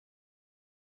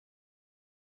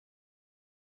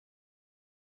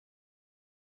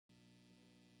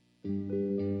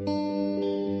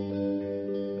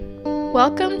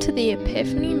Welcome to the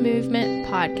Epiphany Movement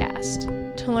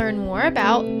podcast. To learn more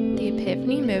about the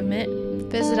Epiphany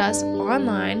Movement, visit us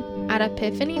online at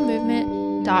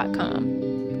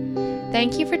epiphanymovement.com.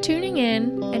 Thank you for tuning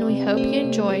in, and we hope you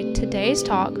enjoyed today's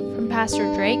talk from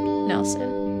Pastor Drake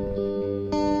Nelson.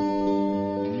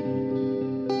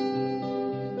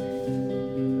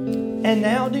 And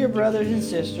now, dear brothers and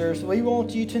sisters, we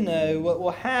want you to know what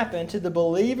will happen to the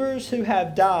believers who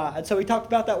have died. So we talked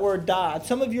about that word died.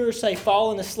 Some of you say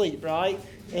fallen asleep, right?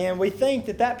 And we think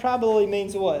that probably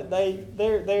means what? They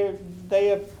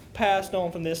have passed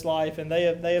on from this life and they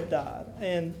have died.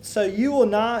 And so you will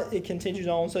not, it continues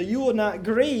on, so you will not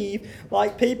grieve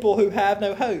like people who have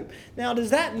no hope. Now,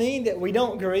 does that mean that we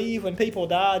don't grieve when people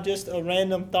die? Just a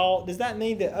random thought. Does that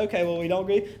mean that, okay, well, we don't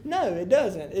grieve? No, it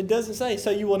doesn't. It doesn't say,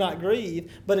 so you will not grieve.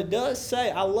 But it does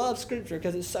say, I love Scripture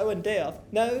because it's so in-depth.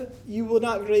 No, you will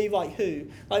not grieve like who?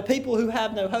 Like people who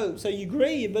have no hope. So you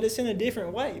grieve, but it's in a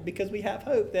different way because we have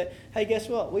hope that, hey, guess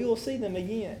what? We will see them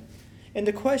again. And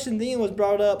the question then was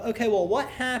brought up, okay, well, what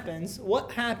happens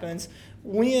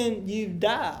when you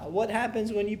die? What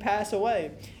happens when you pass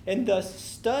away? And the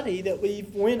study that we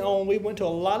went to a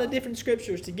lot of different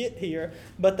scriptures to get here,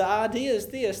 but the idea is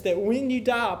this, that when you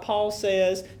die, Paul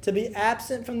says, to be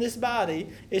absent from this body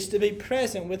is to be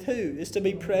present with who? Is to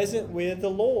be present with the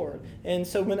Lord. And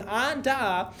so when I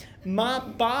die, my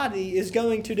body is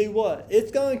going to do what? It's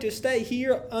going to stay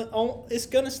here. It's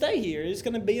going to stay here. It's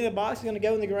going to be in a box. It's going to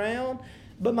go in the ground.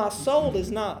 But my soul is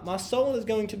not. My soul is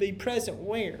going to be present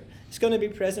where? It's going to be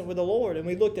present with the Lord. And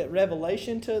we looked at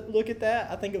Revelation to look at that.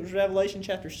 I think it was Revelation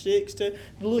chapter 6 to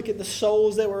look at the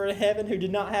souls that were in heaven who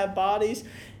did not have bodies.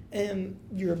 And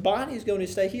your body is going to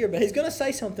stay here. But he's going to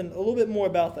say something a little bit more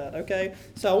about that, okay?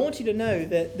 So I want you to know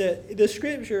that the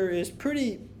Scripture is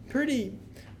pretty,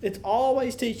 it's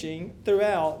always teaching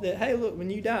throughout that, hey, look,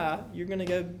 when you die, you're going to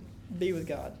go be with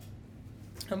God.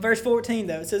 In verse 14,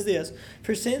 though, it says this,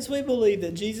 for since we believe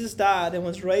that Jesus died and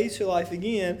was raised to life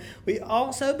again, we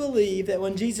also believe that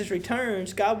when Jesus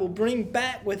returns, God will bring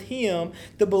back with him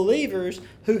the believers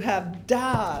who have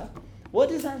died. What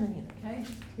does that mean? Okay,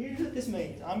 here's what this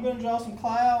means. I'm going to draw some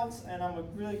clouds, and I'm a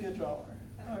really good drawer.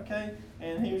 Okay,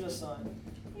 and here's a sun.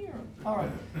 Here. All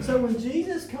right, so when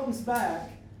Jesus comes back,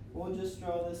 we'll just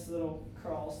draw this little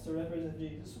cross to represent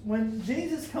Jesus. When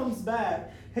Jesus comes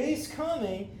back, he's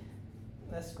coming.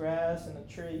 That's grass and a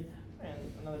tree and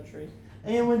another tree.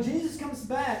 And when Jesus comes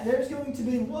back, there's going to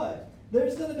be what?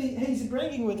 He's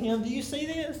bringing with him. Do you see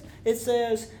this? It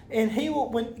says,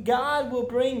 when God will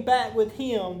bring back with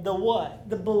him the what?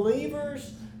 The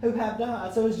believers who have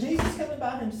died. So is Jesus coming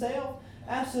by himself?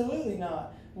 Absolutely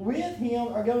not. With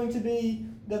him are going to be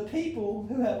the people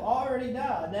who have already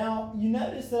died. Now, you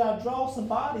notice that I draw some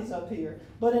bodies up here.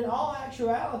 But in all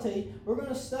actuality, we're going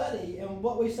to study, and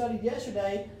what we studied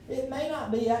yesterday, it may not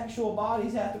be actual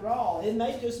bodies after all. It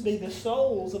may just be the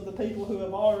souls of the people who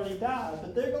have already died.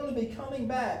 But they're going to be coming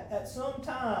back at some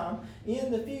time in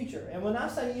the future. And when I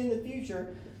say in the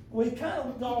future, we kind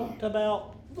of talked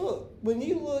about, look, when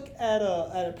you look at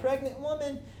a pregnant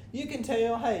woman, you can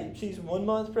tell, hey, she's 1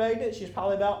 month pregnant. She's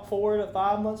probably about 4 to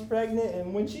 5 months pregnant.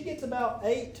 And when she gets about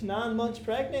 8 to 9 months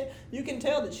pregnant, you can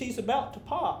tell that she's about to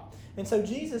pop. And so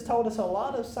Jesus told us a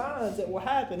lot of signs that will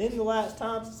happen in the last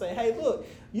times to say, hey, look,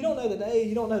 you don't know the day,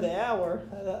 you don't know the hour.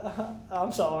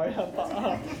 I'm sorry.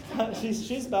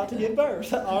 She's about to give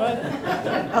birth, all right?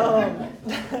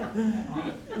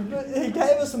 But he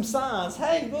gave us some signs.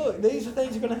 Hey, look, these are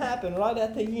things that are going to happen right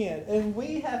at the end. And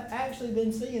we have actually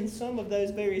been seeing some of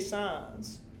those very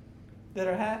signs that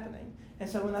are happening. And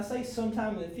so when I say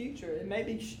sometime in the future, it may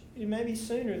be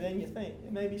sooner than you think.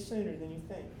 It may be sooner than you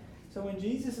think. So when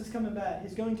Jesus is coming back,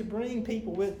 he's going to bring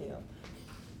people with him.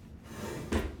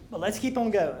 But let's keep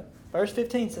on going. Verse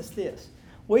 15 says this.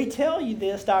 We tell you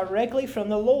this directly from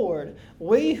the Lord.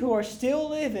 We who are still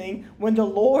living when the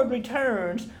Lord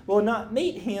returns will not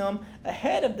meet him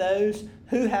ahead of those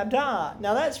who have died.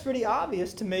 Now that's pretty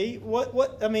obvious to me.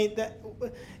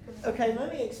 Okay,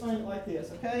 let me explain it like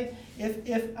this, okay?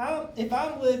 If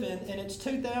I'm living and it's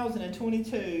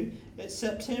 2022, it's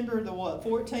September the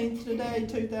 14th today,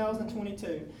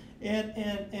 2022. And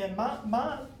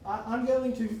I'm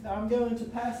going to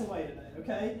pass away today,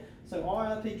 okay? So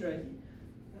R.I.P. Drakey.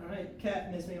 All right,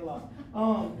 Cat miss me a lot.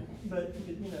 But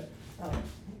you know,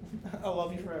 I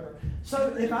love you forever.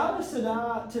 So if I was to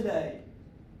die today,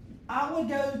 I would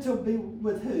go to be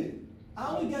with who?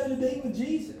 I would go to be with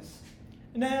Jesus.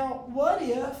 Now, what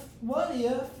if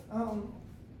I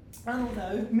don't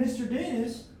know, Mr.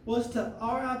 Dennis was to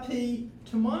R.I.P.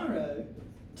 tomorrow,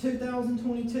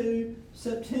 2022,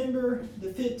 September the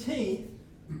 15th,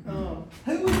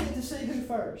 who would get to see who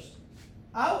first?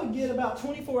 I would get about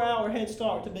 24-hour head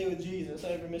start to be with Jesus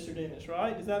over Mr. Dennis,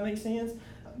 right? Does that make sense?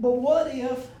 But what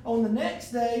if on the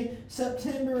next day,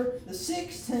 September the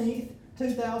 16th,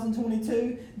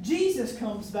 2022, Jesus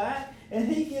comes back and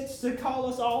he gets to call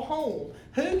us all home?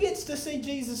 Who gets to see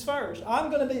Jesus first? I'm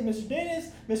going to be Mr. Dennis.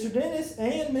 Mr. Dennis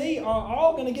and me are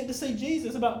all going to get to see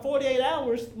Jesus about 48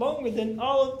 hours longer than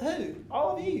all of who?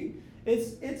 All of you.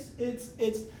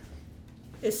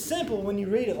 It's simple when you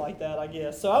read it like that, I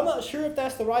guess. So I'm not sure if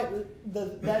that's that's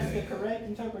the correct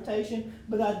interpretation,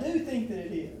 but I do think that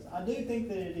it is. I do think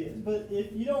that it is. But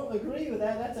if you don't agree with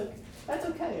that, that's okay. That's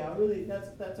okay.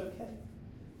 That's okay.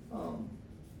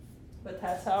 But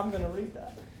that's how I'm going to read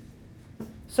that.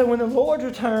 So when the Lord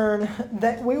return,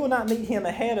 that we will not meet him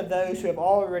ahead of those who have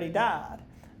already died.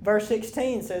 Verse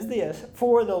 16 says this,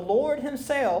 "For the Lord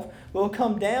himself will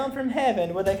come down from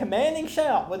heaven with a commanding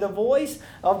shout, with the voice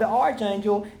of the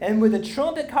archangel, and with the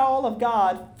trumpet call of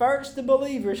God. First the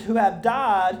believers who have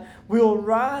died will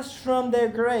rise from their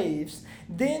graves.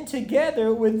 Then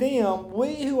together with them,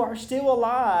 we who are still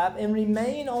alive and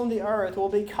remain on the earth will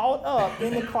be caught up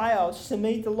in the clouds to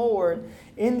meet the Lord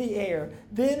in the air.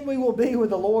 Then we will be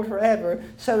with the Lord forever."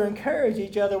 So encourage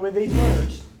each other with these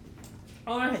words.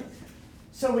 All right.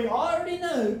 So we already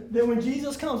know that when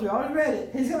Jesus comes, we already read it,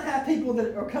 he's going to have people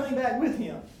that are coming back with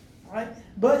him. Right?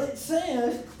 But it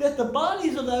says that the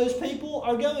bodies of those people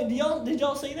are going, did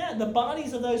y'all see that? The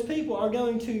bodies of those people are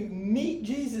going to meet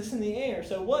Jesus in the air.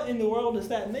 So what in the world does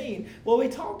that mean? Well, we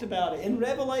talked about it in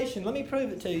Revelation. Let me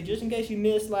prove it to you, just in case you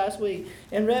missed last week.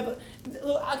 Look,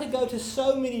 I could go to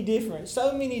so many different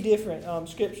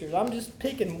scriptures. I'm just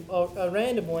picking a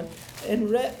random one. In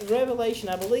Revelation,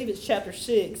 I believe it's chapter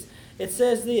 6, it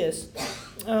says this,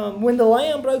 when the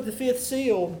Lamb broke the fifth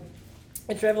seal,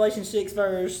 it's Revelation 6,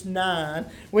 verse 9.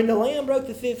 "When the Lamb broke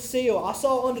the fifth seal, I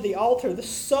saw under the altar the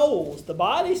souls," the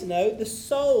bodies, note, the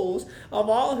souls of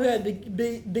all who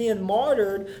had been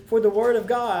martyred for the word of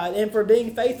God and for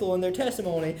being faithful in their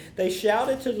testimony. They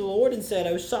shouted to the Lord and said,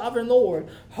 "O sovereign Lord,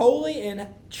 holy and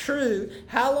true,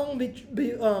 how long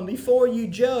before you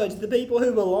judge the people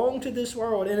who belong to this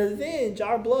world and avenge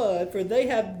our blood for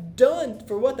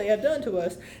what they have done to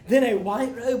us?" Then a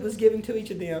white robe was given to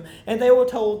each of them, and they were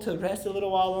told to rest a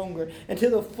little while longer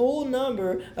until the full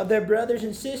number of their brothers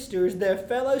and sisters, their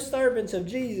fellow servants of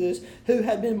Jesus who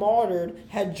had been martyred,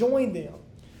 had joined them.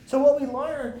 So what we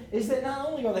learn is that not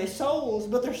only are they souls,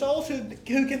 but they're souls who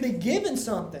can be given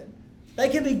something. They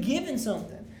can be given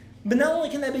something. But not only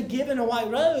can they be given a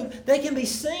white robe, they can be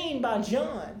seen by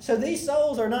John. So these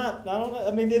souls are not,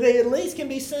 they at least can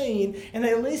be seen, and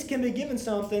they at least can be given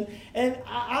something. And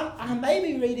I may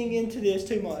be reading into this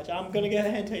too much. I'm going to go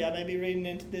ahead and tell you I may be reading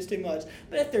into this too much.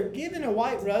 But if they're given a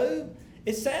white robe,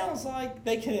 it sounds like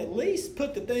they can at least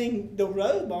put the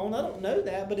robe on. I don't know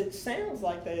that, but it sounds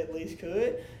like they at least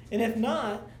could. And if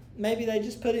not, maybe they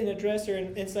just put it in a dresser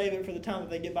and save it for the time that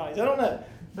they get bodies. I don't know.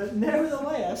 But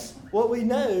nevertheless, what we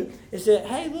know is that,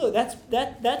 hey, look,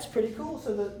 that's pretty cool.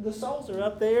 So the souls are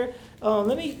up there.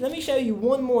 Let me show you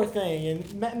one more thing,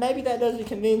 and maybe that doesn't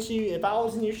convince you. If I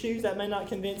was in your shoes, that may not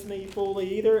convince me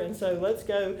fully either. And so let's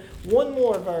go one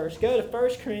more verse. Go to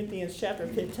 1 Corinthians chapter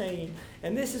 15,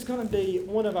 and this is going to be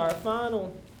one of our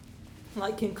final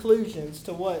conclusions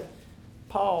to what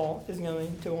Paul is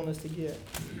going to want us to get.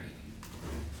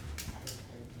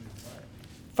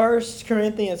 1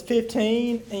 Corinthians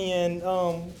 15, and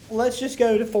let's just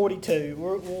go to 42.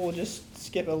 We'll just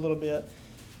skip a little bit.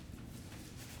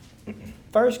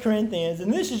 1 Corinthians,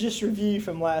 and this is just review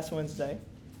from last Wednesday.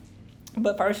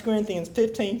 But 1 Corinthians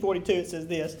 15:42, it says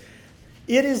this: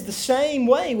 "It is the same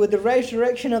way with the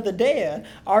resurrection of the dead.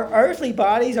 Our earthly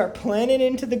bodies are planted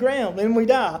into the ground, then we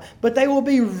die. But they will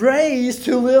be raised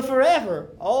to live forever."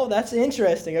 Oh, that's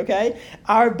interesting, okay?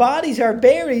 "Our bodies are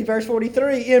buried," verse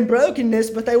 43, "in brokenness,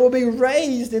 but they will be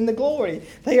raised in the glory.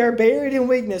 They are buried in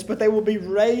weakness, but they will be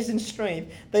raised in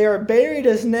strength. They are buried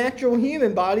as natural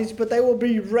human bodies, but they will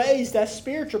be raised as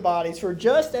spiritual bodies. For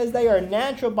just as they are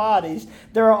natural bodies,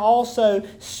 there are also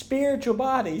spiritual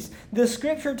bodies." The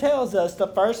scripture tells us the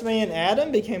first man,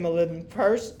 Adam, became a living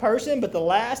person, but the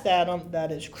last Adam,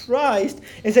 that is Christ,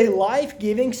 is a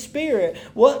life-giving spirit.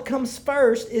 What comes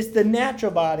first is the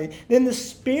natural body. Then the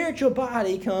spiritual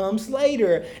body comes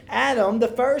later. Adam, the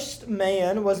first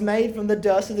man, was made from the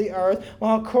dust of the earth,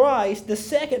 while Christ, the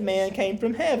second man, came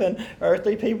from heaven.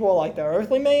 Earthly people are like the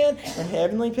earthly man, and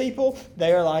heavenly people,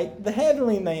 they are like the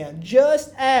heavenly man.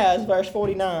 Just as, verse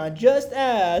 49, just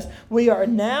as we are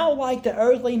now like the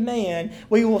earthly man,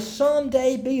 we will someday one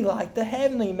day be like the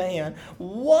heavenly man.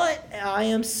 What I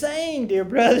am saying, dear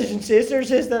brothers and sisters,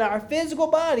 is that our physical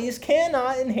bodies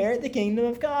cannot inherit the kingdom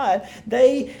of God.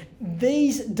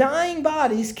 These dying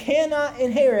bodies cannot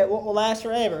inherit what will last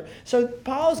forever. So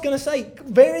Paul's going to say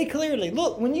very clearly,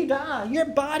 look, when you die, your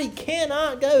body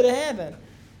cannot go to heaven.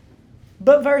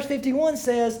 But verse 51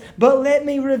 says, but let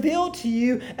me reveal to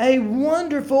you a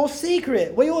wonderful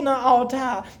secret. We will not all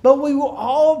die, but we will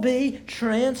all be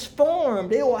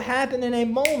transformed. It will happen in a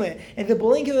moment, in the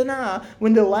blink of an eye,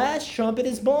 when the last trumpet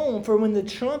is blown. For when the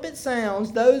trumpet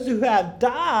sounds, those who have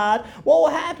died, what will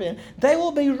happen? They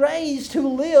will be raised to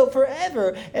live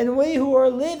forever, and we who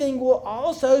are living will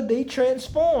also be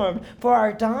transformed. For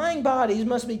our dying bodies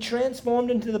must be transformed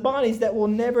into the bodies that will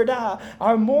never die.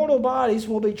 Our mortal bodies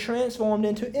will be transformed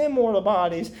into immortal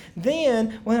bodies.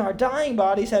 Then, when our dying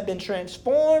bodies have been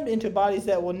transformed into bodies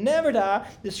that will never die,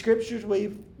 the scriptures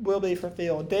will be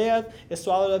fulfilled. Death is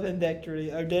swallowed up in victory.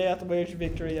 O death, where's your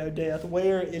victory? O death,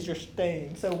 where is your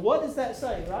sting? So what does that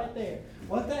say right there?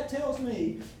 What that tells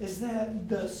me is that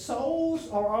the souls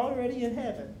are already in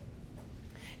heaven.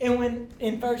 And when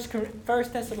in First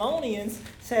Thessalonians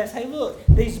says, hey, look,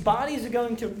 these bodies are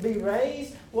going to be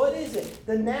raised. What is it?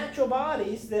 The natural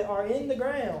bodies that are in the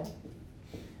ground.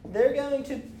 They're going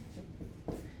to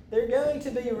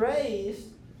be raised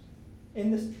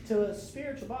to a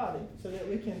spiritual body so that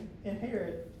we can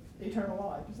inherit eternal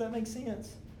life. Does that make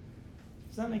sense?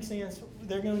 Does that make sense?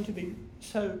 They're going to be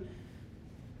so.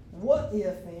 What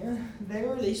if then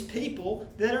there are these people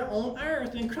that are on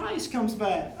earth and Christ comes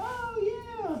back? Oh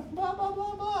yeah, blah blah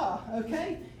blah blah.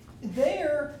 Okay,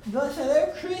 they're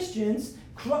Christians.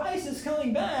 Christ is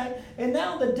coming back, and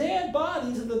now the dead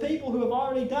bodies of the people who have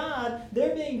already died,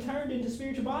 they're being turned into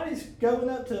spiritual bodies, going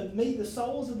up to meet the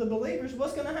souls of the believers.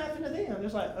 What's going to happen to them?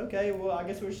 It's like, okay, well, I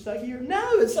guess we're stuck here.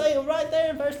 No, it's saying right there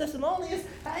in 1 Thessalonians,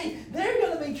 hey, they're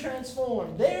going to be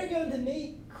transformed. They're going to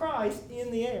meet Christ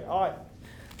in the air. All right,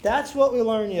 that's what we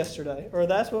learned yesterday, or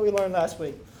that's what we learned last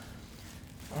week.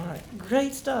 All right,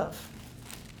 great stuff.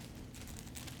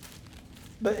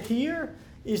 But here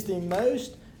is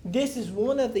this is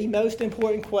one of the most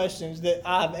important questions that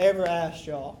I've ever asked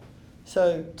y'all.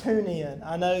 So tune in.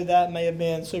 I know that may have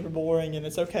been super boring and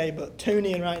it's okay, but tune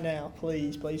in right now.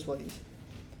 Please, please, please.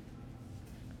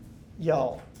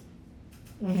 Y'all,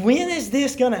 when is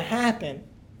this going to happen?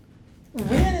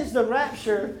 When is the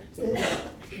rapture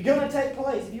going to take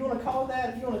place? If you want to call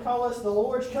that, if you want to call us the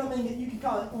Lord's coming, you can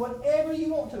call it whatever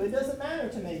you want to. It doesn't matter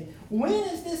to me. When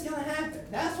is this going to happen?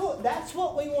 That's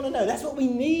what we want to know. That's what we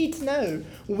need to know.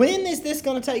 When is this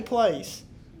going to take place?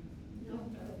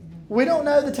 We don't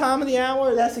know the time of the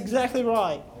hour. That's exactly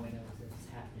right.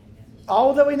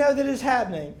 All that we know that is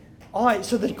happening. All right,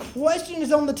 so the question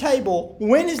is on the table.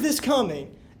 When is this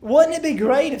coming? Wouldn't it be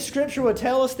great if Scripture would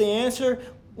tell us the answer?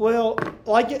 Well,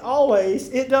 like it always,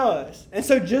 it does. And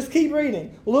so just keep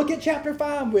reading. Look at chapter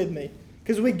 5 with me,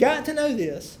 because we got to know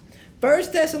this.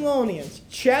 1 Thessalonians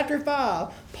chapter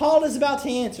 5, Paul is about to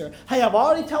answer. Hey, I've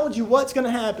already told you what's going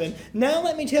to happen. Now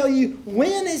let me tell you,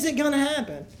 when is it going to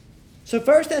happen? So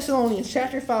 1 Thessalonians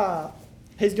chapter 5,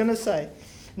 he's going to say,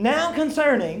 now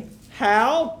concerning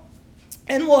how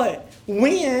and what,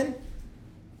 when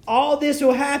all this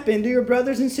will happen, dear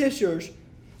brothers and sisters,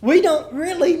 we don't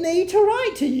really need to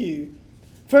write to you.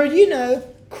 For you know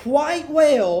quite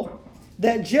well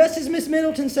that just as Miss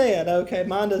Middleton said, okay,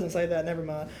 mine doesn't say that, never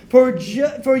mind. For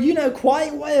you know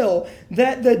quite well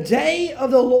that the day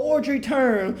of the Lord's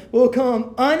return will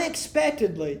come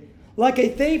unexpectedly, like a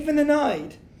thief in the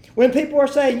night. When people are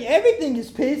saying everything is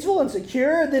peaceful and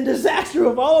secure, then disaster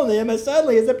will follow them as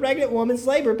suddenly as the pregnant woman's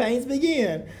labor pains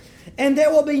begin. And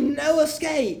there will be no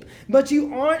escape. But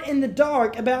you aren't in the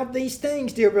dark about these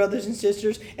things, dear brothers and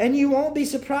sisters, and you won't be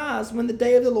surprised when the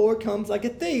day of the Lord comes like a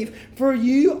thief. For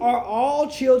you are all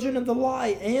children of the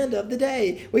light and of the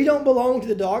day. We don't belong to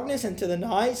the darkness and to the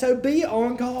night, so be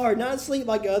on guard, not sleep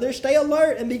like others. Stay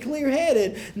alert and be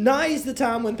clear-headed. Night is the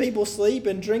time when people sleep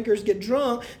and drinkers get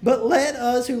drunk, but let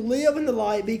us who live in the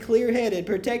light be clear-headed,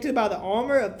 protected by the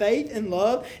armor of faith and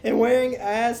love, and wearing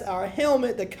as our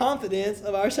helmet the confidence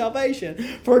of our salvation.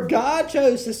 For God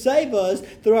chose to save us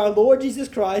through our Lord Jesus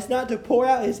Christ, not to pour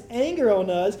out His anger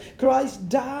on us. Christ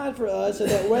died for us so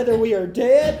that whether we are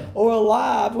dead or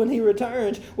alive when He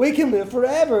returns, we can live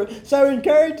forever. So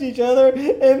encourage each other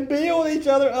and build each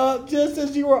other up just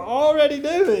as you are already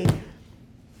doing.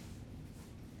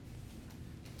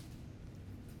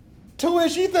 To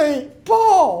which you think,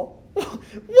 Paul,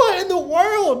 what in the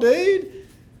world, dude?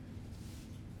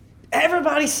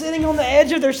 Everybody's sitting on the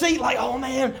edge of their seat like, oh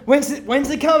man, when's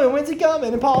it coming? When's it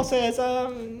coming? And Paul says, I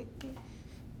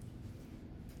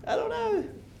don't know.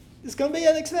 It's going to be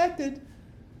unexpected.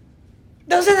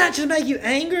 Doesn't that just make you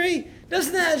angry?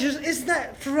 Isn't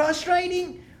that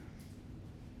frustrating?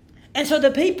 And so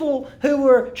the people who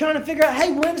were trying to figure out,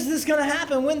 hey, when is this going to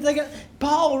happen?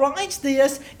 Paul writes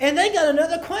this, and they got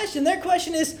another question. Their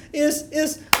question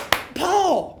is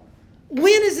Paul,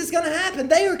 when is this going to happen?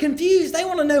 They are confused. They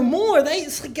want to know more.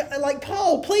 It's like,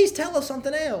 Paul, please tell us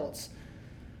something else.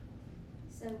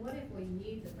 So what if we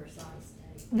knew the precise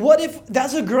date?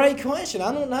 That's a great question.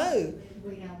 I don't know.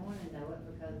 We don't want to know it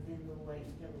because then we'll wait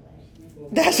until the last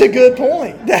minute. That's a good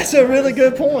point. That's a really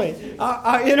good point.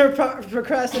 Our inner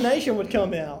procrastination would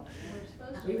come out.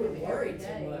 We would worry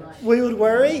too much. We would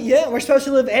worry. Yeah, we're supposed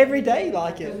to live every day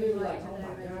like it. We were like, oh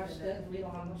my gosh, we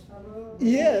don't have much time.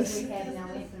 Yes. We have no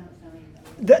influence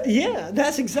on anything.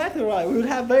 That's exactly right. We would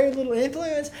have very little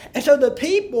influence, and so the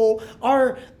people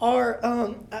are.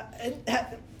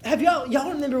 Have y'all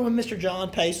remember when Mr. John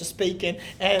Pace was speaking,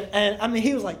 and I mean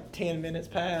he was like 10 minutes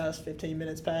past, 15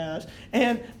 minutes past,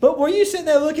 but were you sitting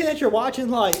there looking at your watch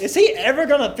and like, is he ever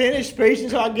gonna finish preaching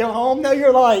so I can go home? No,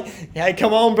 you're like, hey,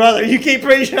 come on, brother, you keep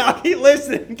preaching, I'll keep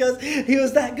listening, because he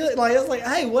was that good. Like, I was like,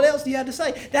 hey, what else do you have to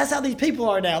say? That's how these people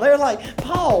are now. They're like,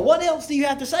 Paul, what else do you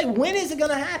have to say? When is it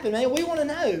gonna happen, man? We want to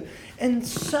know. And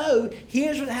so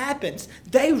here's what happens: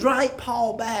 they write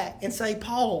Paul back and say,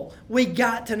 Paul, we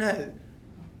got to know.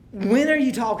 When are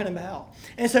you talking about?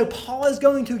 And so Paul is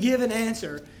going to give an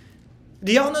answer.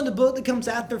 Do y'all know the book that comes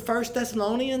after 1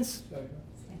 Thessalonians?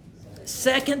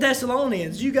 2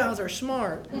 Thessalonians. You guys are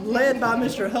smart. Led by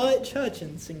Mr.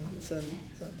 Hutchinson. He's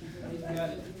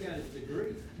got his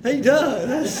degree. He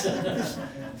does. That's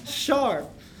sharp.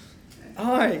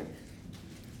 All right.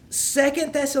 2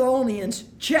 Thessalonians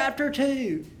chapter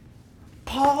 2.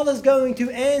 Paul is going to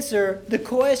answer the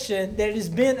question that has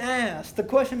been asked. The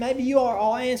question maybe you are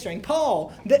all answering.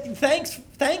 Paul, thanks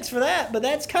for that, but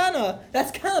that's kind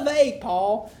of vague,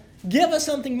 Paul. Give us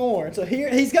something more. So here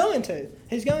he's going to.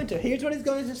 Here's what he's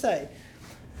going to say.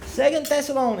 2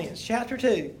 Thessalonians chapter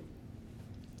 2.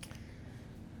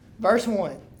 Verse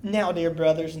 1. Now, dear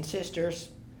brothers and sisters,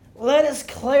 let us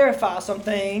clarify some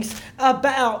things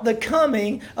about the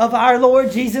coming of our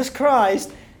Lord Jesus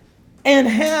Christ and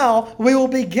how we will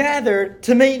be gathered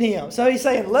to meet Him. So he's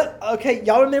saying,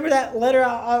 y'all remember that letter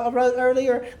I wrote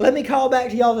earlier? Let me call back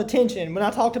to y'all's attention when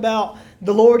I talked about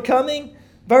the Lord coming.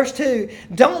 Verse 2,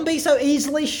 don't be so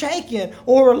easily shaken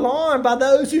or alarmed by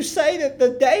those who say that the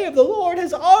day of the Lord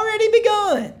has already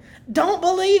begun. Don't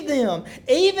believe them,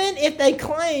 even if they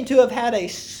claim to have had a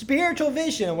spiritual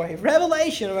vision or a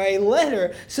revelation or a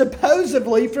letter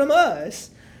supposedly from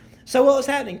us. So what was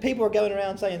happening? People were going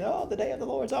around saying, oh, the day of the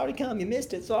Lord's already come. You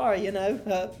missed it. Sorry,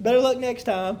 better luck next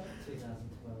time.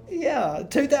 2012. Yeah,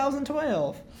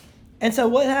 2012. And so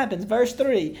what happens? Verse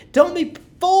 3, don't be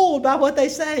fooled by what they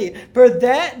say, for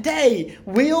that day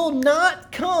will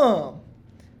not come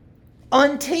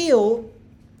until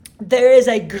there is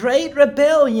a great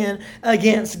rebellion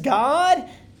against God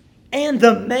and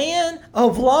the man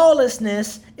of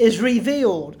lawlessness is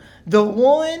revealed, the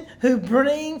one who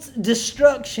brings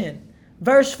destruction.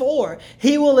 Verse 4,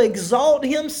 he will exalt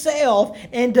himself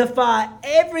and defy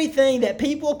everything that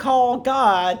people call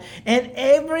God and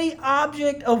every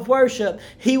object of worship.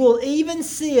 He will even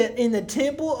sit in the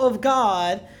temple of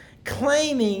God,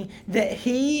 claiming that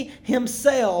he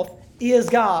himself is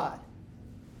God.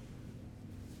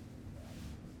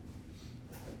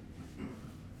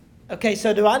 Okay,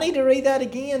 so do I need to read that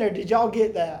again, or did y'all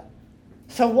get that?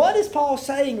 So what is Paul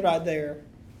saying right there?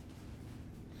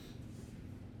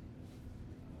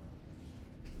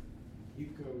 You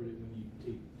covered it when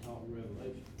you taught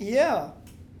Revelation. Yeah.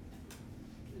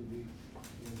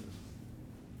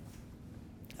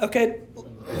 Okay.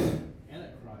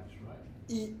 Antichrist,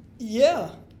 right? Yeah.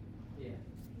 Yeah.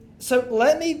 So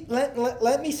let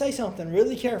me say something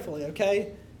really carefully,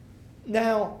 okay?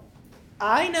 Now,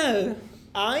 I know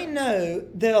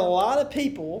that a lot of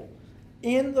people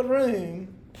in the room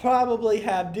probably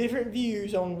have different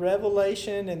views on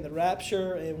Revelation and the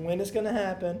rapture and when it's going to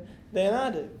happen than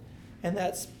I do. And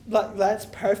that's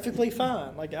perfectly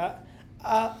fine. Like I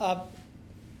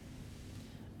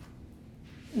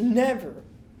never,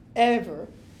 ever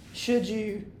should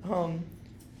you,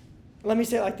 let me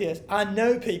say it like this. I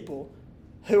know people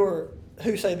who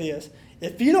say this.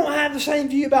 If you don't have the same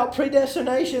view about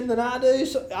predestination than I do,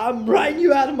 so I'm writing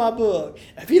you out of my book.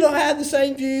 If you don't have the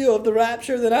same view of the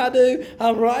rapture that I do,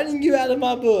 I'm writing you out of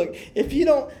my book. If you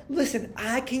don't, listen,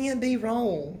 I can be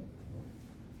wrong.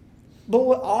 But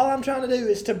all I'm trying to do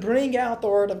is to bring out the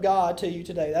Word of God to you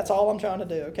today. That's all I'm trying to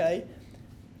do, okay?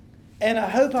 And I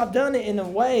hope I've done it in a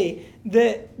way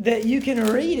that you can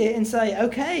read it and say,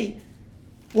 okay,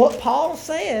 what Paul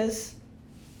says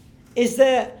is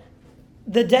that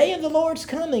the day of the Lord's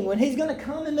coming, when He's going to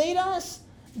come and meet us,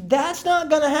 that's not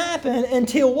going to happen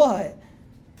until what?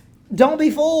 Don't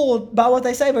be fooled by what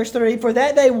they say, verse 3. For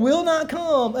that day will not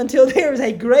come until there is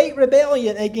a great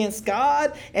rebellion against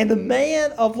God, and the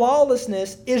man of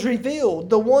lawlessness is revealed,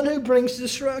 the one who brings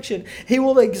destruction. He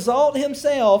will exalt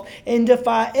himself and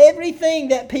defy everything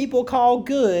that people call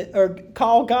good or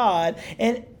call God,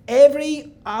 and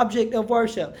every object of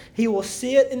worship. He will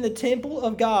sit in the temple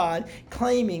of God,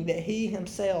 claiming that He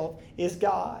Himself is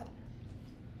God.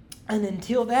 And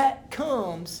until that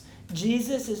comes,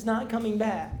 Jesus is not coming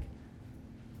back.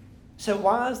 So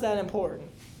why is that important?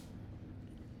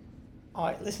 All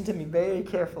right, listen to me very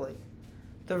carefully.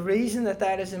 The reason that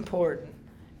that is important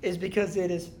is because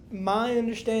it is my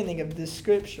understanding of the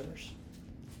Scriptures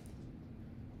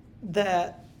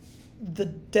that the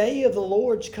day of the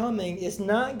Lord's coming is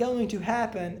not going to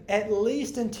happen at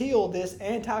least until this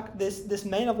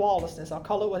man of lawlessness, I'll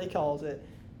call it what he calls it,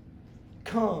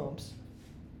 comes.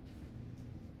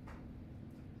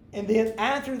 And then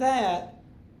after that,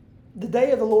 the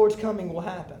day of the Lord's coming will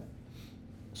happen.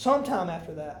 Sometime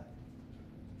after that.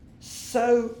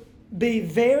 So be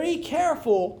very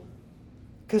careful,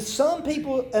 because some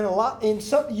people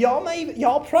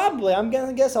y'all probably, I'm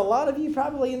gonna guess a lot of you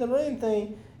probably in the room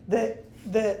think that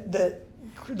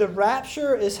the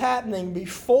rapture is happening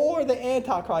before the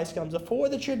Antichrist comes, before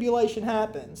the tribulation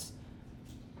happens.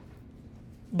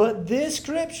 But this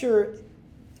scripture,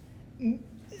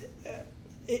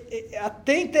 I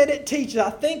think that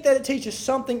it teaches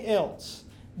something else.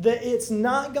 That it's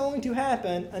not going to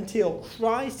happen until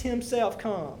Christ Himself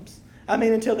comes.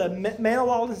 Until the man of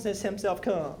lawlessness Himself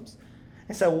comes.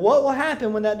 And so what will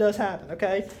happen when that does happen?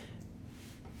 Okay?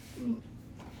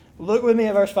 Look with me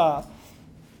at verse 5.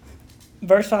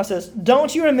 Verse 5 says,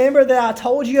 "Don't you remember that I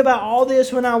told you about all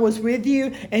this when I was with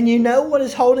you? And you know what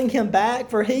is holding him back?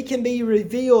 For he can be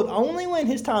revealed only when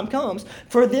his time comes.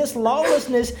 For this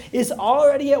lawlessness is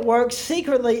already at work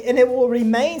secretly, and it will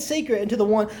remain secret until the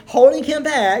one holding him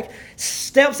back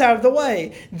steps out of the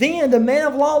way. Then the man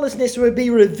of lawlessness will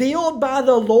be revealed by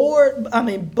the Lord.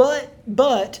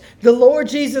 But the Lord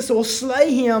Jesus will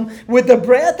slay him with the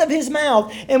breath of His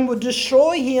mouth and will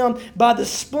destroy him by the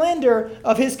splendor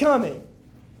of His coming."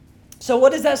 So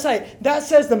what does that say? That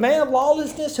says the man of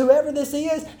lawlessness, whoever this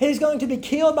is, he's going to be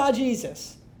killed by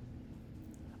Jesus.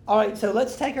 All right, so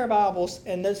let's take our Bibles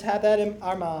and let's have that in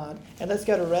our mind. And let's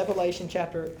go to Revelation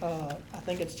chapter, I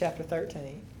think it's chapter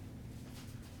 13.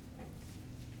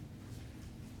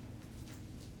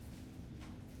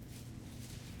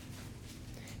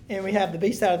 And we have the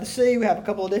beast out of the sea. We have a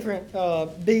couple of different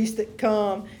beasts that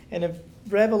come. And in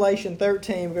Revelation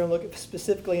 13, we're going to look at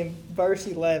specifically in verse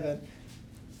 11.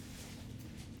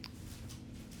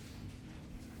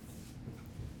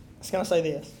 It's going to say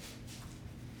this.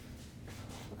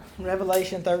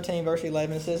 Revelation 13, verse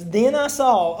 11, it says, "Then I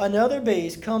saw another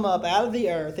beast come up out of the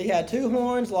earth. He had 2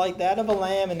 horns like that of a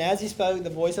lamb, and as he spoke,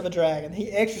 the voice of a dragon. He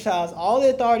exercised all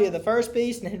the authority of the first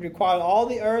beast, and he required all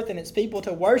the earth and its people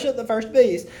to worship the first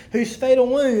beast, whose fatal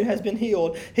wound has been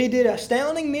healed. He did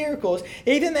astounding miracles,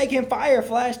 even making fire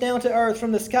flash down to earth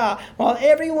from the sky, while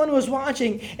everyone was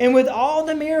watching. And with all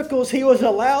the miracles he was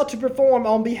allowed to perform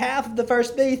on behalf of the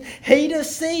first beast, he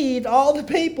deceived all the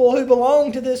people who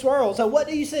belong to this world." So what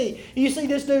do you see? You see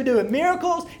this dude doing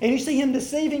miracles, and you see him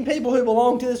deceiving people who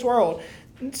belong to this world.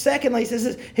 Secondly, it says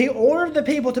this, "He ordered the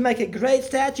people to make a great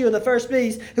statue of the first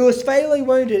beast, who was fatally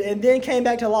wounded and then came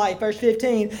back to life." Verse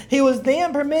 15, "He was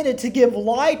then permitted to give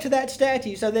life to that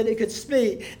statue so that it could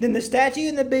speak. Then the statue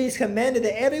and the beast commanded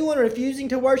that everyone refusing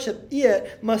to worship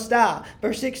it must die."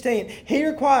 Verse 16, "He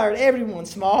required everyone,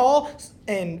 small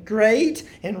and great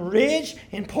and rich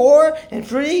and poor and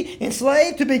free and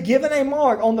slave, to be given a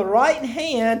mark on the right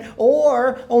hand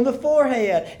or on the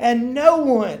forehead. And no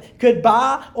one could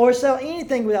buy or sell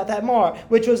anything without that mark,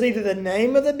 which was either the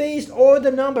name of the beast or the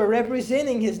number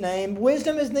representing his name."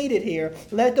 Wisdom is needed here.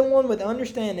 Let the one with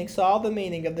understanding solve the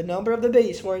meaning of the number of the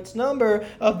beast, for its number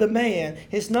of the man,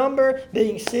 his number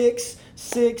being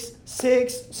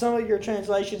 666. Some of your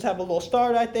translations have a little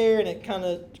star right there, and it kind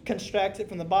of constructs it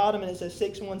from the bottom, and it says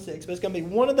 616. But it's going to be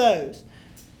one of those.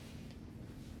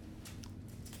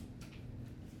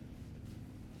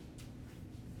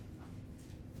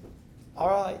 All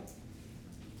right.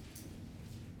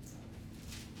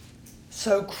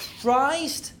 So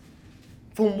Christ,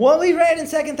 from what we read in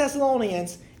 2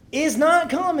 Thessalonians, is not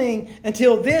coming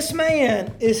until this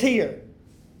man is here.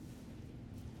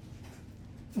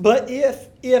 But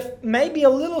if maybe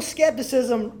a little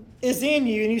skepticism is in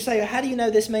you, and you say, "How do you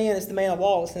know this man is the man of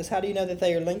lawlessness? How do you know that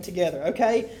they are linked together?"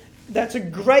 Okay, That's a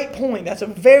great point. That's a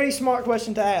very smart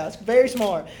question to ask. Very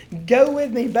smart. Go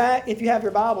with me back, if you have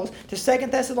your Bibles, to 2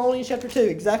 Thessalonians chapter 2,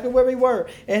 exactly where we were.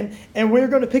 And we're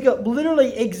going to pick up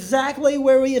literally exactly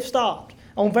where we have stopped,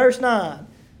 on verse 9.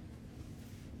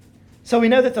 So we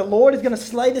know that the Lord is going to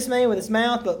slay this man with his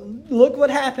mouth, but look what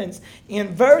happens.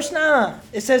 In verse 9,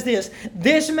 it says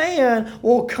this man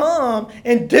will come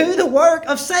and do the work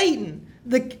of Satan.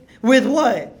 With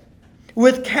what?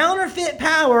 With counterfeit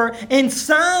power and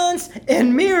signs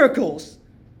and miracles.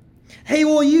 He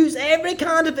will use every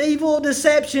kind of evil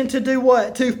deception to do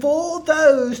what? To fool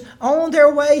those on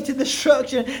their way to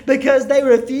destruction because they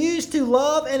refuse to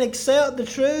love and accept the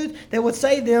truth that would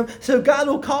save them. So God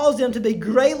will cause them to be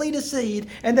greatly deceived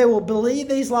and they will believe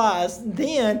these lies.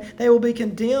 Then they will be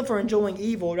condemned for enjoying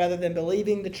evil rather than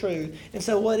believing the truth. And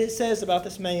so what it says about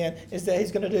this man is that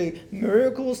he's going to do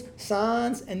miracles,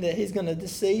 signs, and that he's going to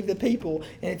deceive the people.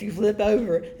 And if you flip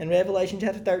over in Revelation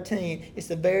chapter 13, it's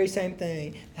the very same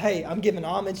thing. Hey, I'm giving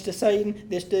homage to Satan.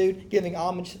 This dude giving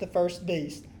homage to the first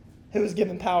beast, who was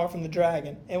given power from the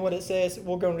dragon. And what it says,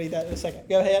 we're going to read that in a second.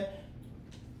 Go ahead.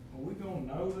 Are we going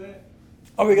to know that?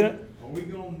 Are we going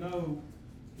to know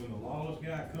when the lawless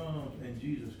guy comes and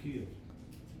Jesus kills?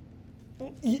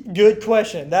 Good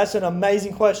question. That's an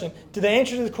amazing question. The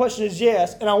answer to the question is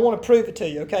yes, and I want to prove it to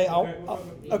you. Okay.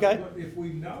 Okay. If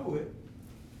we know it.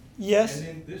 Yes. And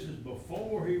then this is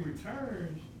before he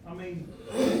returns. I mean,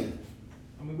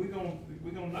 we're gonna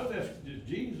know that's just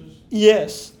Jesus.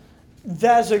 Yes,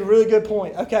 that's a really good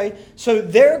point. Okay, so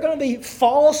there are going to be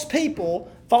false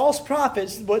people, false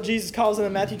prophets, what Jesus calls them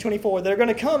in Matthew 24. They're going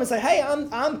to come and say, "Hey,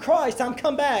 I'm Christ. I'm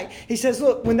come back." He says,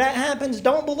 "Look, when that happens,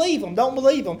 don't believe them. Don't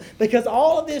believe them, because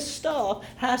all of this stuff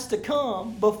has to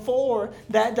come before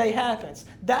that day happens."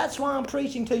 That's why I'm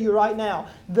preaching to you right now.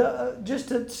 Just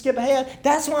to skip ahead,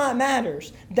 that's why it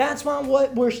matters. That's why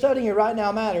what we're studying right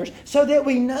now matters, so that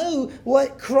we know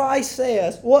what Christ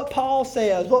says, what Paul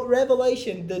says, what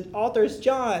Revelation, the author is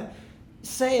John,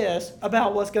 says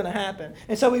about what's going to happen.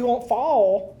 And so we won't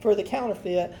fall for the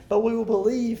counterfeit, but we will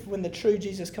believe when the true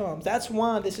Jesus comes. That's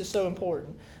why this is so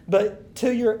important. But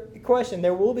to your question,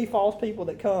 there will be false people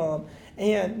that come,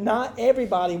 and not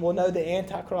everybody will know the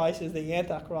Antichrist is the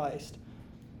Antichrist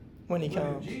when he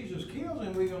comes. If Jesus kills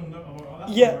him, we're going to know.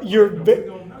 Yeah, we're going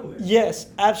to know that. Yes,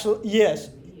 absolutely. Yes.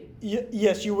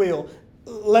 Yes, you will.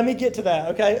 Let me get to that,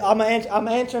 okay? I'm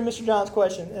answering Mr. John's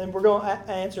question, and we're going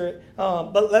to answer it.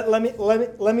 But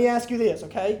let me ask you this,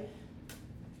 okay?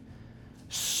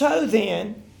 So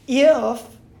then, if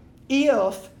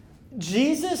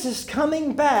Jesus is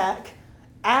coming back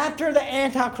after the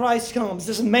Antichrist comes,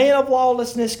 this man of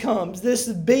lawlessness comes, this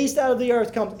beast out of the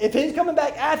earth comes, if he's coming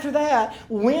back after that,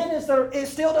 it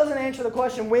still doesn't answer the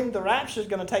question when the rapture is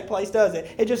going to take place, does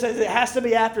it? It just says it has to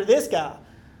be after this guy.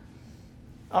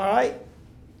 All right?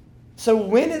 So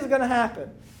when is it going to happen?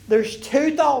 There's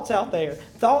two thoughts out there.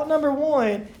 Thought number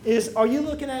one is, are you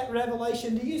looking at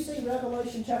Revelation? Do you see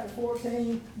Revelation chapter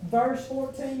 14, verse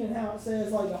 14, and how it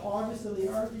says like the harvest of the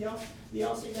earth? Do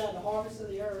y'all see that? The harvest of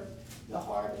the earth. The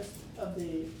harvest of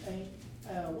the,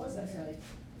 what's that say?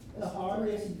 The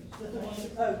harvest,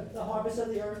 the harvest of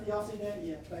the earth. Do y'all see that?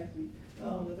 Yeah, thank you. The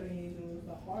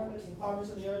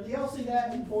harvest of the earth. Do y'all see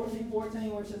that in 14:14, where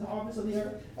it says the harvest of the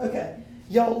earth? Okay.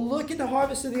 Y'all look at the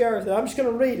harvest of the earth, and I'm just going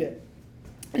to read it.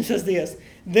 It says this: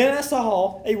 "Then I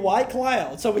saw a white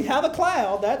cloud." So we have a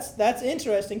cloud. That's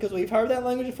interesting because we've heard that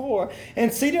language before.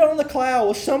 "And seated on the cloud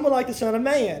was someone like the Son of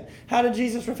Man." How did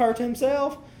Jesus refer to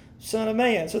himself? Son of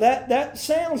Man. So that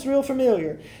sounds real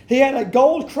familiar. "He had a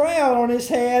gold crown on his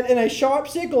head and a sharp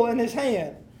sickle in his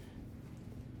hand."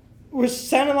 We're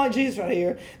sounding like Jesus right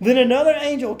here. "Then another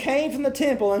angel came from the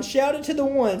temple and shouted to the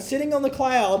one sitting on the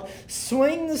cloud,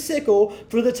 'Swing the sickle,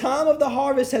 for the time of the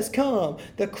harvest has come.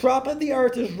 The crop of the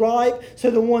earth is ripe.' So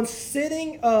the one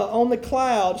sitting on the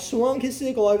cloud swung his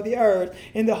sickle over the earth,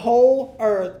 and the whole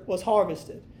earth was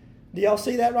harvested." Do y'all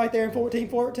see that right there in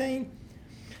 14:14?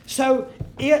 So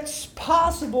it's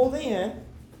possible then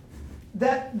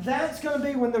that that's going to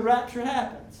be when the rapture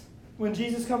happens, when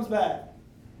Jesus comes back.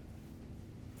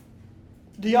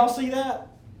 Do y'all see that?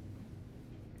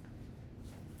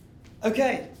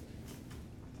 Okay.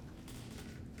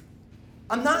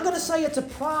 I'm not going to say it's a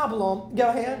problem. Go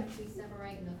ahead. He's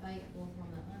separating the faithful from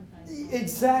the unfaithful.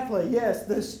 Exactly. Yes.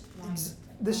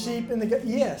 The sheep and the goat.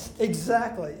 Yes.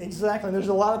 Exactly. There's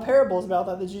a lot of parables about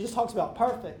that Jesus talks about.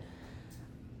 Perfect.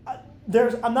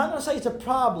 I'm not going to say it's a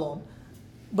problem,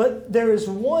 but there is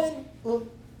one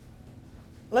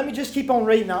let me just keep on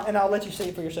reading, and I'll let you see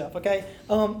it for yourself, okay?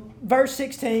 Verse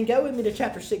 16, go with me to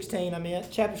chapter 16,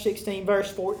 chapter 16,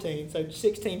 verse 14, so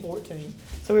 16:14.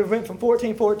 So we went from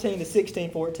 14:14 to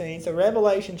 16:14. So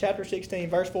Revelation chapter 16,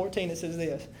 verse 14, it says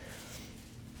this.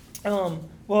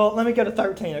 Well, let me go to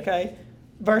 13, okay?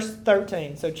 Verse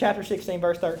 13, so chapter 16,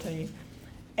 verse 13.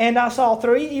 And I saw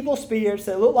 3 evil spirits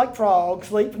that looked like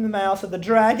frogs leap from the mouths of the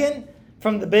dragon,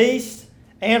 from the beast,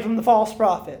 and from the false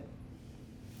prophet.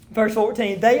 Verse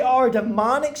 14, they are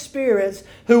demonic spirits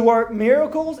who work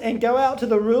miracles and go out to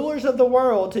the rulers of the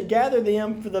world to gather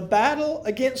them for the battle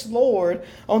against the Lord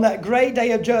on that great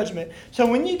day of judgment. So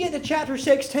when you get to chapter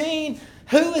 16,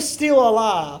 who is still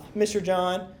alive, Mr.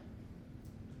 John?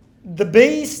 The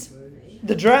beast,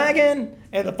 the dragon,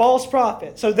 and the false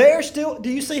prophet. So they're still, do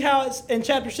you see how it's in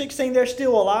chapter 16 they're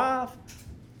still alive?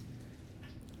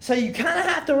 So you kind of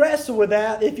have to wrestle with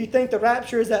that if you think the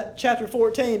rapture is at chapter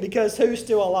 14, because who's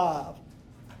still alive?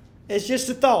 It's just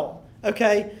a thought,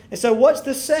 okay? And so what's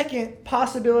the second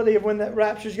possibility of when that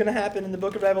rapture is going to happen in the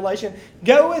book of Revelation?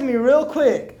 Go with me real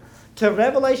quick to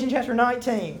Revelation chapter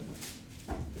 19.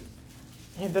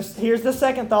 And here's the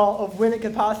second thought of when it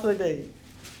could possibly be.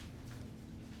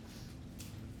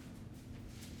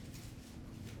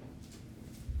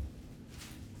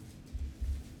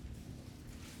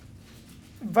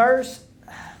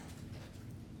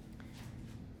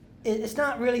 It's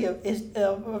not really,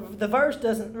 the verse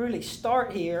doesn't really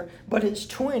start here, but it's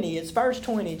 20. It's verse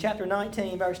 20, chapter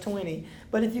 19, verse 20.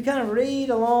 But if you kind of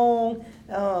read along,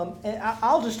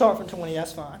 I'll just start from 20,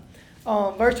 that's fine.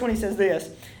 Verse 20 says this,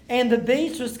 and the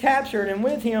beast was captured, and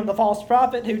with him the false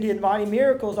prophet who did mighty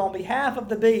miracles on behalf of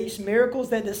the beast, miracles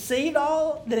that deceived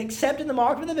all that accepted the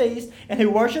mark of the beast and who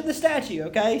worshiped the statue.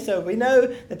 Okay, so we know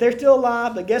that they're still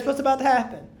alive, but guess what's about to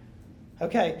happen?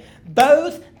 Okay,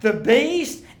 both the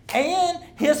beast and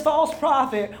his false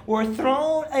prophet were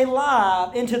thrown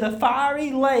alive into the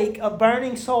fiery lake of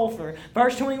burning sulfur.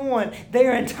 Verse 21,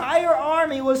 their entire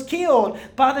army was killed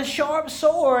by the sharp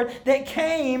sword that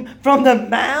came from the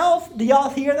mouth, do y'all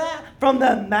hear that? From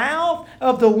the mouth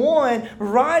of the one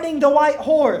riding the white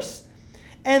horse.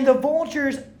 And the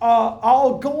vultures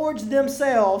all gorged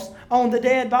themselves on the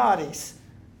dead bodies.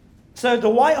 So the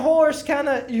white horse kind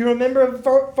of, you remember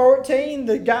 14,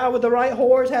 the guy with the right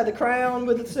horse had the crown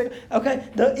with the cigar. Okay,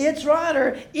 its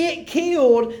rider, it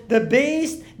killed the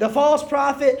beast, the false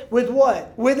prophet, with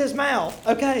what? With his mouth.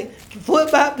 Okay,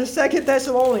 flip back to 2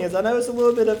 Thessalonians. I know it's a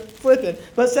little bit of flipping,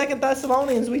 but 2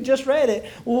 Thessalonians, we just read it.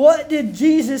 What did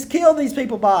Jesus kill these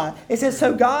people by? It says,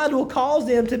 so God will cause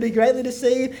them to be greatly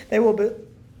deceived. They will be,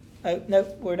 oh, no,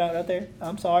 we're not right there.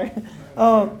 I'm sorry.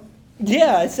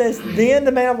 Yeah, it says, then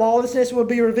the man of lawlessness will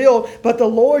be revealed, but the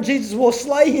Lord Jesus will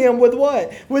slay him with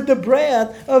what? With the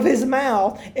breath of his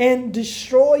mouth and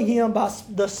destroy him by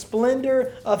the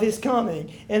splendor of his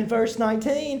coming. In verse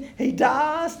 19, he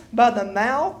dies by the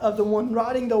mouth of the one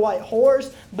riding the white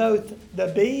horse, both the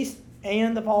beast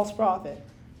and the false prophet.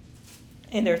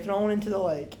 And they're thrown into the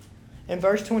lake. And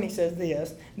verse 20 says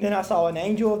this, then I saw an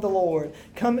angel of the Lord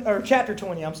chapter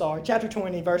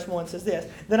 20, verse 1 says this,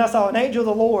 then I saw an angel of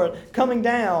the Lord coming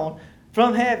down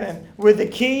from heaven with the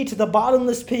key to the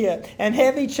bottomless pit and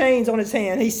heavy chains on his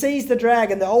hand. He seized the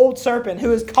dragon, the old serpent,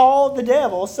 who is called the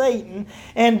devil, Satan,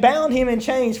 and bound him in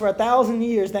chains for 1,000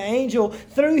 years. The angel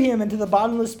threw him into the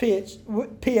bottomless pit,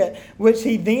 which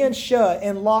he then shut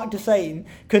and locked to Satan.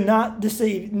 Could not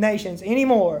deceive nations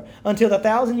anymore until the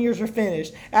 1,000 years were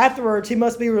finished. Afterwards, he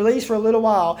must be released for a little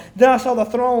while. Then I saw the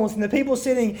thrones, and the people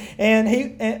sitting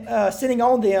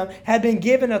on them had been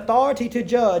given authority to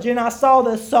judge. And I saw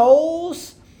the souls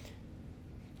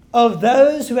of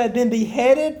those who had been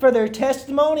beheaded for their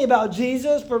testimony about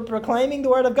Jesus, for proclaiming the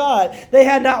word of God. They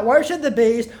had not worshipped the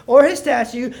beast or his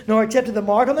statue, nor accepted the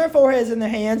mark on their foreheads and their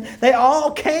hands. They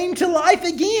all came to life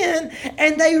again,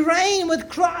 and they reigned with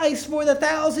Christ for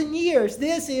 1,000 years.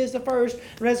 This is the first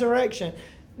resurrection.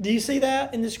 Do you see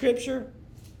that in the scripture?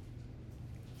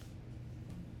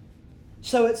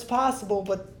 So it's possible,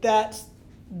 but that's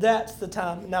the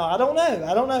time. No, I don't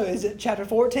know. Is it chapter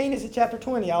 14? Is it chapter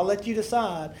 20? I'll let you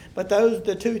decide. But those are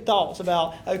the two thoughts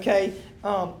about, okay,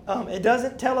 it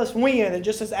doesn't tell us when. It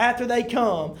just says after they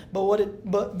come.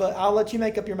 But I'll let you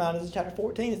make up your mind. Is it chapter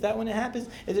 14? Is that when it happens?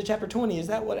 Is it chapter 20? Is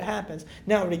that what it happens?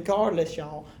 Now, regardless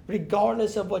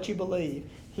of what you believe,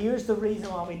 here's the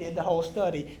reason why we did the whole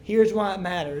study. Here's why it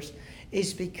matters.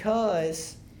 It's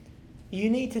because you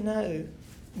need to know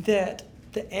that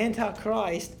the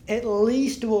Antichrist at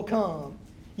least will come.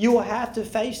 You will have to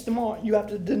face the mark. You have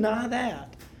to deny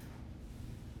that.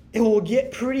 It will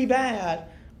get pretty bad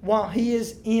while he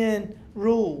is in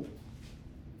rule.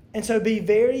 And so be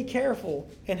very careful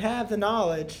and have the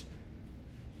knowledge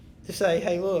to say,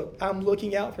 hey, look, I'm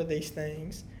looking out for these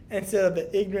things, instead of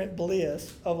the ignorant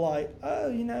bliss of like, oh,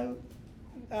 you know,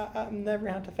 I'm never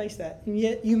going to have to face that. And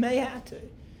yet you may have to.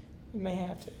 You may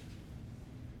have to.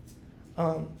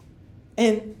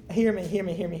 And hear me.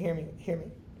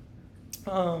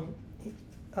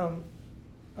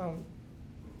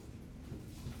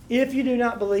 If you do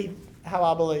not believe how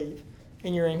I believe,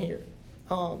 and you're in here,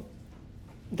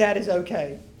 that is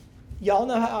okay. Y'all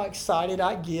know how excited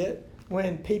I get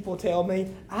when people tell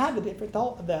me, I have a different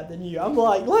thought of that than you. I'm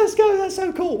like, let's go, that's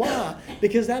so cool. Why?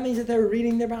 Because that means that they're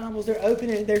reading their Bibles, they're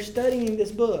opening it, they're studying this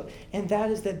book. And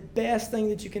that is the best thing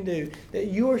that you can do, that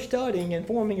you are studying and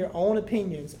forming your own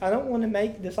opinions. I don't want to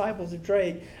make disciples of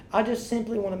Drake. I just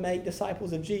simply want to make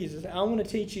disciples of Jesus. I want to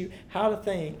teach you how to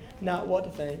think, not what to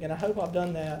think. And I hope I've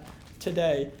done that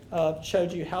today,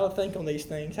 showed you how to think on these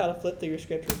things, how to flip through your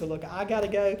scriptures. But look, I got to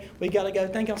go. We got to go.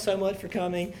 Thank y'all so much for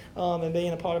coming and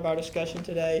being a part of our discussion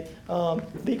today.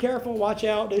 Be careful. Watch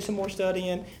out. Do some more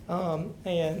studying.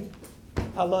 And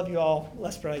I love you all.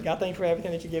 Let's pray. God, thank you for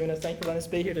everything that you've given us. Thank you for letting us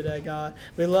be here today, God.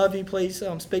 We love you. Please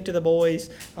speak to the boys.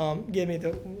 Give me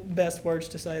the best words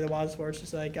to say, the wisest words to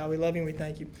say. God, we love you and we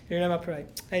thank you. In your name I pray.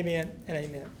 Amen and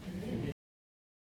amen.